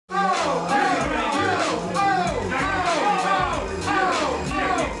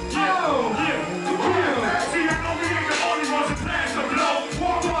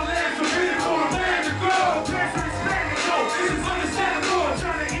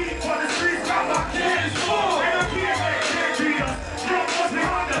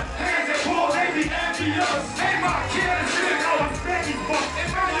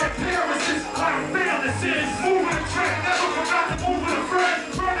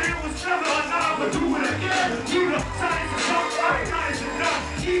I'ma do it again. You the science is up, I ain't honest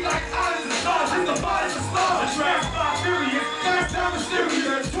enough. He like honest and stars, in the bodies of stars. Trans by furious, fast down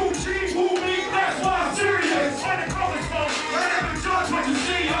mysterious. 2G, who me, that's why I'm serious. When it comes from, let every judge what you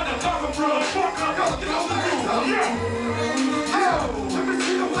see on the cover, bro. Fuck up, go, get on the roof. Yeah. Let me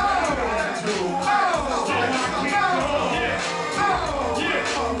see the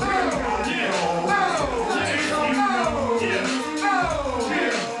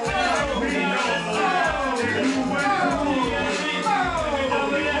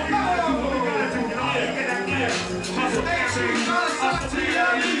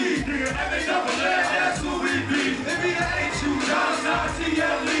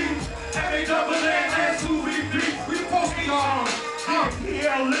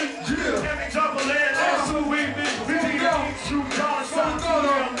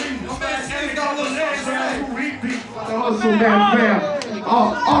Hustle Man fam.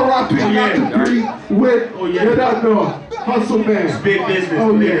 R.I.P. I got to agree with that no. Hustle Man. It's big business.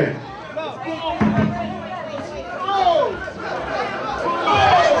 Oh yeah.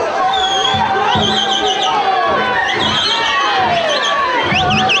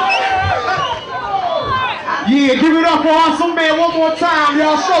 Yeah, give it up for Hustle Man one more time,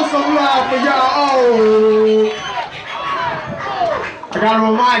 y'all. Show some love for y'all. Oh. I gotta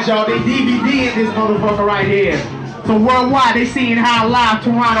remind y'all, they DVD in this motherfucker right here. So worldwide, they seeing how live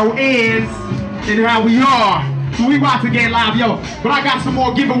Toronto is and how we are. So we about to get live, yo. But I got some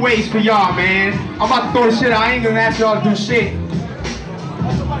more giveaways for y'all, man. I'm about to throw the shit out. I ain't gonna ask y'all to do shit.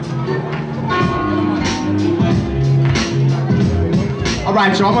 All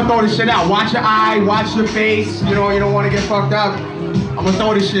right, y'all, I'm gonna throw this shit out. Watch your eye, watch your face. You know, you don't want to get fucked up. I'm gonna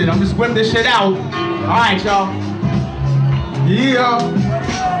throw this shit. I'm just whip this shit out. All right, y'all. Yeah.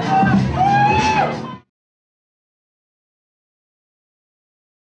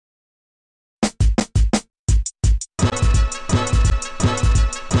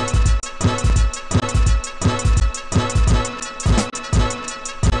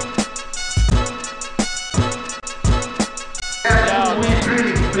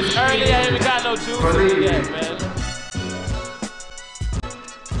 It's early, I ain't even got no juice yet, man.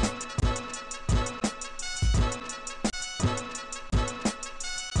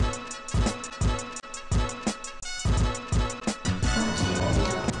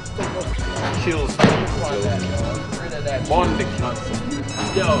 Kills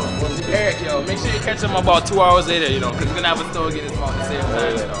Yo, Eric, yo, make sure you catch him about 2 hours later, you know, because we're gonna have a store get his mouth at the same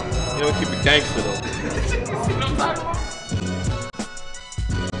time, you know. You know, keep it gangster though. You know what I'm talking about?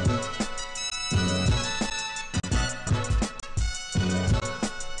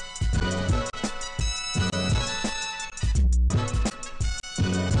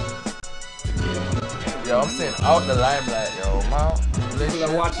 Yo, I'm saying out the limelight, yo. My People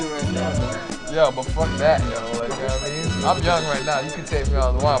are watching right now, man. Yo, but fuck that, yo. Like, you know what I mean? I'm young right now. You can take me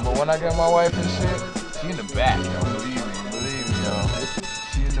all you want, but when I get my wife and shit, she in the back, yo. Believe me, yo.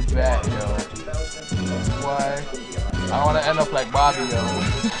 She in the back, yo. That's why I want to end up like Bobby, yo.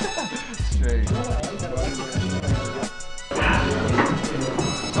 Straight.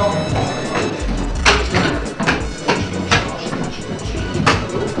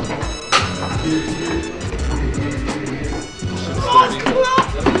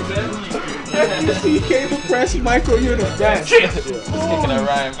 Cable press, Michael, you're the best. Just kicking a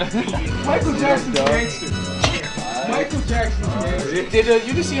rhyme. Michael Jackson's gangster. Michael Jackson's gangster. Did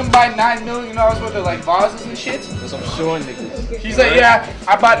you just see him buy $9 million worth of like vases and shit? That's what I'm showing niggas. He's like, yeah,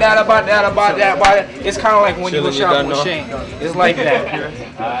 I bought that. It's kind of like when you go shopping with Shane. It's like that. You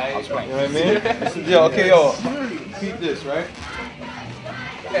know what I mean? Yo, okay, yo. Keep this, right?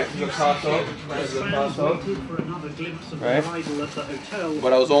 This is a console. Right?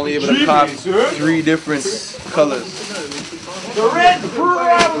 But I was only able to cop 3 different colors. The red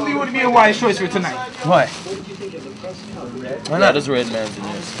probably would be a wise choice for tonight. Why? Why not? There's red mans in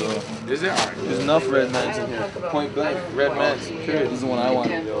here still. Is there? There's enough red mans in here. Point blank. Red mans. Period. This is the one I want.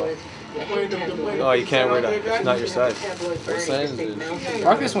 Oh, you can't wear that. It's not your size. What size is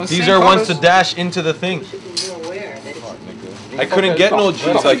it? These are ones to dash into the thing. I couldn't get no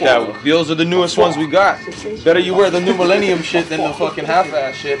jeans like that. Those are the newest ones we got. Better you wear the new millennium shit than the fucking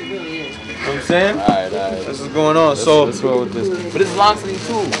half-ass shit. You know what I'm saying? Alright. This is going on. So let's roll with this. But it's long sleeve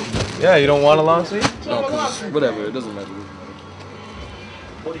too. Yeah, you don't want a long sleeve? No, cause whatever. It doesn't matter.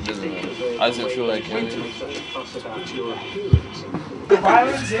 It doesn't matter. I just feel like it.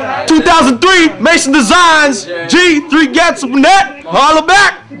 2003 Mason Designs G3 gets from that. Holla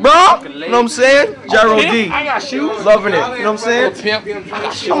back, bro. You know what I'm saying? Gyro D. I got shoes. Loving it. You know what I'm saying?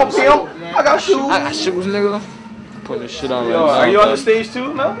 I'm a pimp. I got shoes. I got shoes, nigga. Putting this shit on right now. Are you on the stage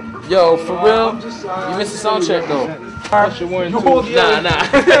too, man? Yo, for real, you missed the sound check though. Nah. The 1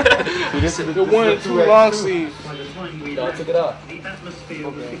 and 2 long sleeve. No, I took it out. Okay. You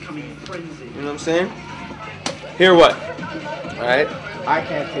know what I'm saying? Here what? Alright? I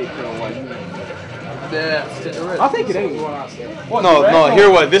can't take care of what you mean. Yeah, I'll take it anyway. No, hear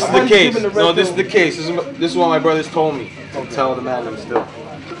what? This is the case. No, this is the case. This is what my brothers told me. Don't tell the man them still.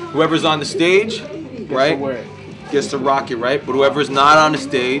 Whoever's on the stage, right, gets to rock it, right? But whoever's not on the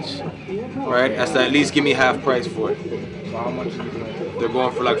stage, right, has to at least give me half price for it. So how much are you doing? They're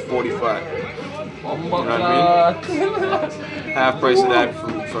going for like 45. Oh my You know what I mean? Half price of that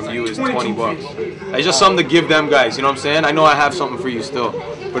from you is 20 bucks. It's just something to give them guys, you know what I'm saying? I know I have something for you still,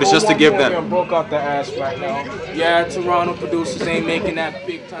 but it's just to give them. Broke out the ass right now. Yeah, Toronto producers ain't making that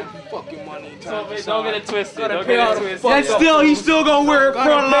big time fucking money. Don't get it twisted. Don't get it twisted. And he's still gonna wear it for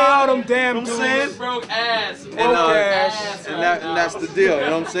a lot. Them damn, you know what I'm saying? Broke ass. And that's the deal, you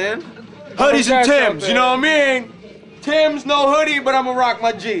know what I'm saying? Hoodies and Timbs, you know what I mean? Timbs, no hoodie, but I'ma rock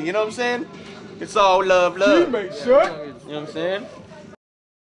my G, you know what I'm saying? It's all love. You know what I'm saying?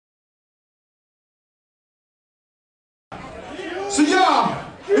 So y'all,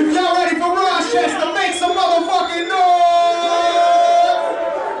 if y'all ready for Rochester, make some motherfucking noise!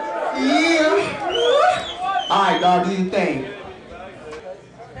 Yeah. Alright, dog, do your thing.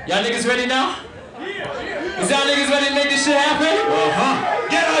 Y'all niggas ready now? Is y'all niggas ready to make this shit happen?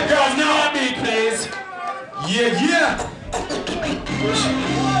 Get our girls now on me, please. Yeah.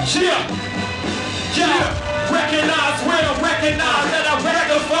 Recognize, will recognize that I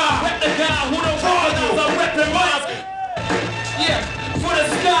rectify. The guy who don't recognize, I recognize. Yeah, for the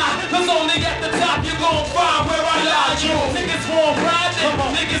sky, cause only at the top you gon' find where I lie. You niggas won't ride it,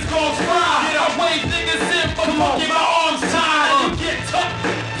 niggas gon' fry. I wave niggas in, but get my arms tied. You get tough.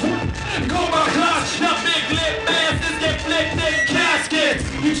 Go my clutch, the big lip masses get flipped in caskets.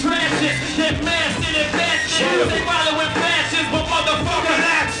 You trash it, get mashed in advances. They violent with fashions, but motherfucker,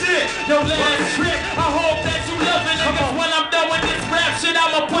 that's it. Your last trick, I hope that you love it. Niggas, when I'm done with this rap shit,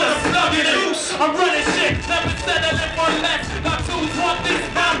 I'ma put a plug in it. I'm running shit, never settling for less. Got twos, want this,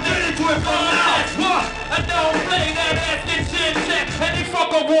 I'm getting to it for less. What? I don't play that ass, get chin check. Any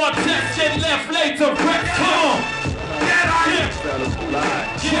fucker want test shit left late to wreck. Come on. Get on here.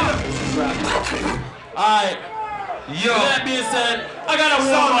 Alright. Yo. With that being said, I got a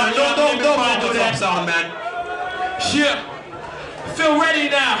sound man. Don't do that sound man. Shit. Feel ready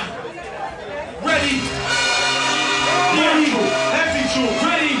now. Ready. Heavy truth.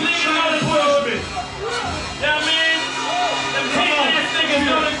 Ready. Shout and punishment. You know what I mean? Them hating ass niggas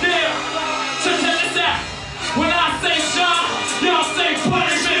know the deal. So check this out. When I say Shaun, y'all say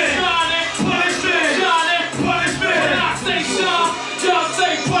punishment. Punishment. When I say Shaun, y'all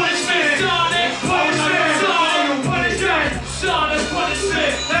say punishment. Shaun is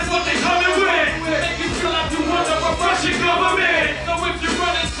punishment. That's what they coming with. Make you feel like you want to refresh your government. So if you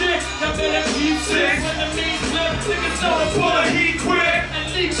running shit, you better keep sick. When the meat slip, niggas know to pull a heat quick and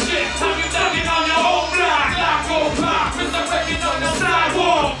leak shit. Time you ducking on your own block. Block go pop, resurrecting on the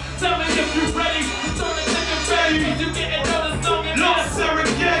sidewalk. Tell me if you ready. Return the nigga ready. You getting on the song and lost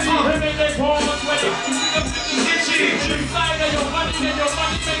Serengeti. They make their palms ready. You see them niggas itchy. You sign of your money, then your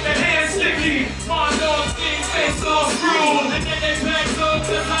money make their hands sticky. Smart dog, skin, face all screwed. And then they back up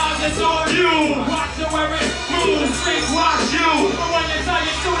to lies that's on you. Watch you where it moves. Streets watch you. But when it's how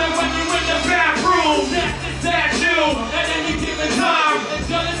you shoot it when you in the bathroom. That's you. And then you give it time. And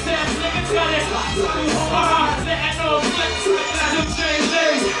done it, Sam, niggas got it. Letting no flips. Let them change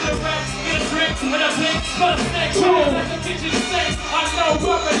things. The rap get a drink with a big bus next to it. Let the kitchen sink. I know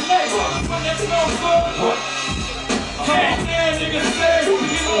what it takes. When it's no good. Hey, niggas say, we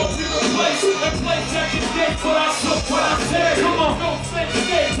get all to the place. And place that you get what I took, what I said. Come on, don't say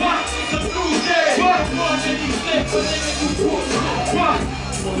shit. What? It's a new day. What? One of these things, but niggas do what? What?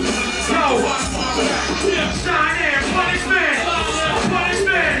 Yo. Yeah, shine.